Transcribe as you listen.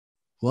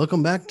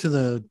Welcome back to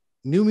the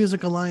New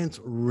Music Alliance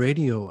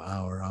Radio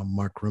Hour. I'm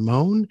Mark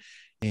Ramone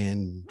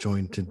and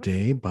joined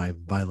today by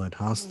Violet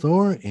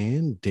Hausthor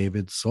and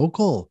David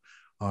Sokol,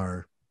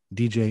 our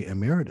DJ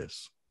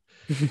Emeritus.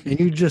 And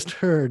you just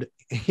heard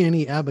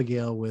Anni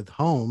Abigail with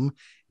Home,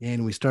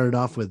 and we started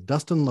off with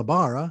Dustin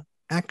Labara,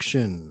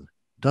 Action.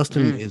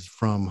 Dustin is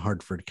from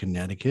Hartford,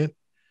 Connecticut.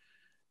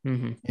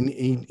 And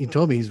he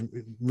told me he's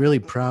really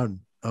proud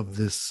of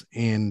this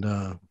and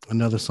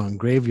another song,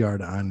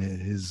 Graveyard, on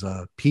his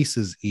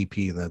Pieces EP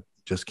that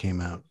just came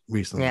out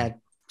recently. Yeah,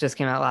 just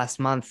came out last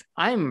month.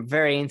 I'm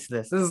very into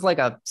this. This is like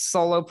a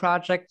solo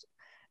project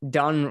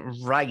done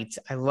right.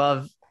 I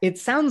love it.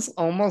 Sounds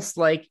almost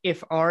like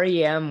if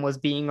REM was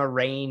being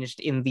arranged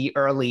in the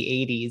early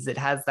 80s. It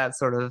has that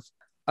sort of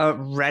a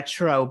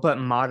retro but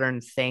modern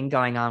thing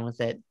going on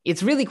with it.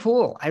 It's really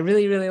cool. I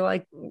really, really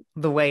like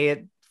the way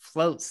it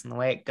floats and the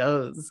way it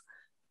goes.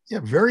 Yeah,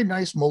 very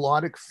nice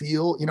melodic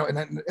feel,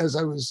 and as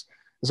I was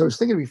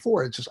thinking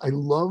before, it's just I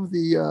love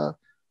the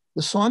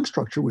song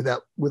structure with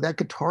that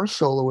guitar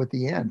solo at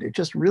the end. It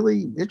just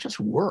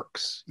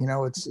works.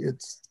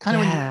 It's kind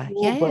of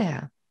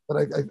unusual, but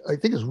I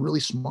think it's really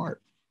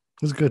smart.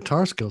 His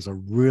guitar skills are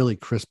really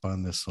crisp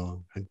on this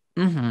song.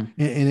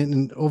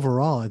 And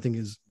overall, I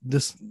think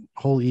this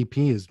whole EP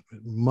is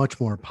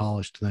much more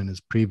polished than his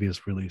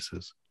previous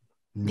releases.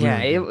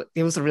 Really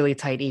it was a really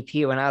tight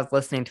EP. When I was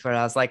listening to it,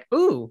 I was like,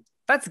 ooh,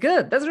 that's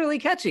good. That's really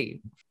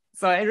catchy.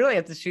 So I really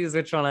have to choose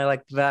which one I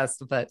like the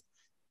best, but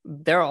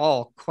they're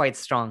all quite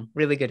strong.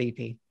 Really good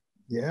EP.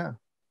 Yeah.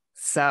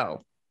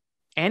 So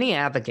Anni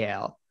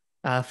Abigail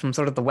from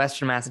sort of the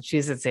Western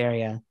Massachusetts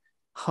area,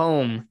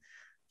 Home.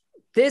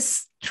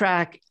 This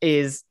track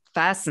is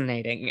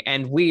fascinating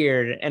and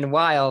weird and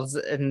wild,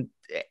 and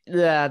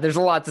there's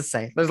a lot to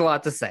say.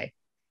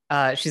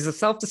 She's a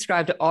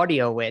self-described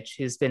audio witch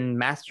who's been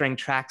mastering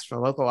tracks for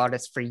local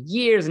artists for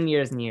years and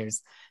years and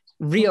years.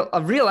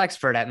 A real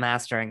expert at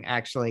mastering,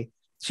 actually.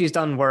 She's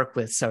done work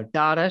with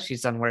Sodata.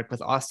 She's done work with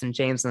Austin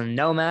James and the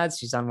Nomads.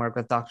 She's done work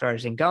with Dr.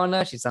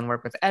 Argingona. She's done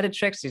work with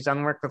Editrix. She's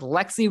done work with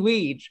Lexi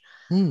Weege.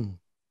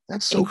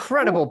 That's so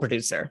incredible cool.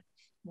 Producer.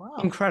 Wow.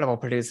 Incredible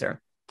producer.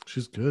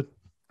 She's good.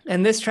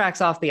 And this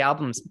track's off the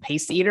album's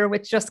Pace Eater,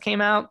 which just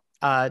came out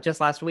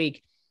just last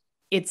week.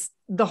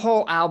 The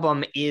whole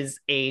album is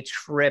a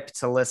trip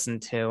to listen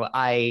to.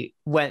 I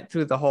went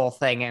through the whole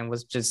thing and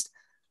was just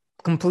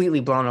completely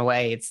blown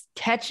away. It's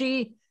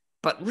catchy,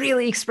 but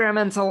really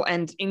experimental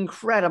and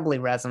incredibly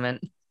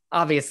resonant.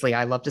 Obviously,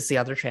 I love to see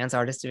other trans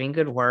artists doing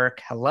good work.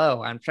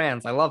 Hello, I'm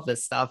trans. I love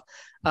this stuff.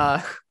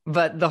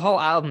 But the whole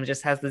album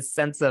just has this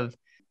sense of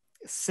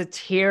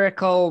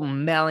satirical,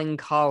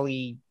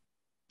 melancholy,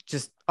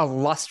 just a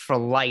lust for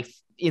life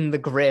in the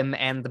grim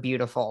and the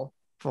beautiful,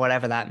 for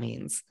whatever that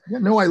means. Yeah,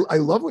 no, I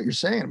love what you're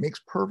saying. It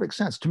makes perfect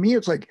sense. To me,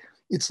 it's like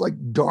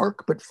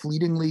dark but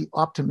fleetingly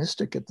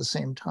optimistic at the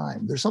same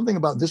time. There's something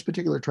about this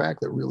particular track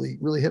that really,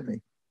 really hit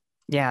me.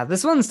 Yeah,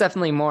 this one's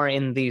definitely more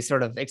in the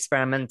sort of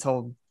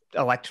experimental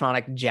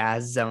electronic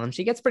jazz zone.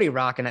 She gets pretty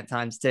rocking at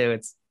times too.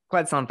 It's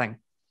quite something.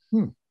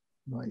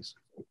 Nice.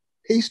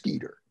 Pace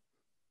Eater.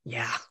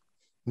 Yeah.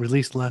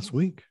 Released last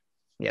week.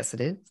 Yes,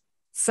 it is.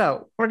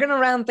 So we're going to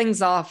round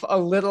things off a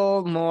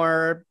little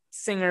more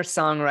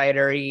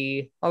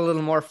singer-songwriter-y, a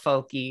little more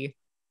folky,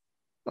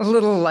 a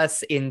little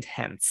less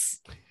intense.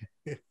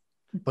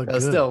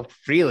 But still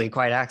really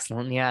quite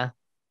excellent, yeah.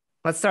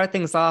 Let's start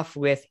things off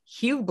with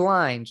Hue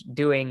Blind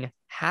doing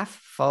Half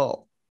Full.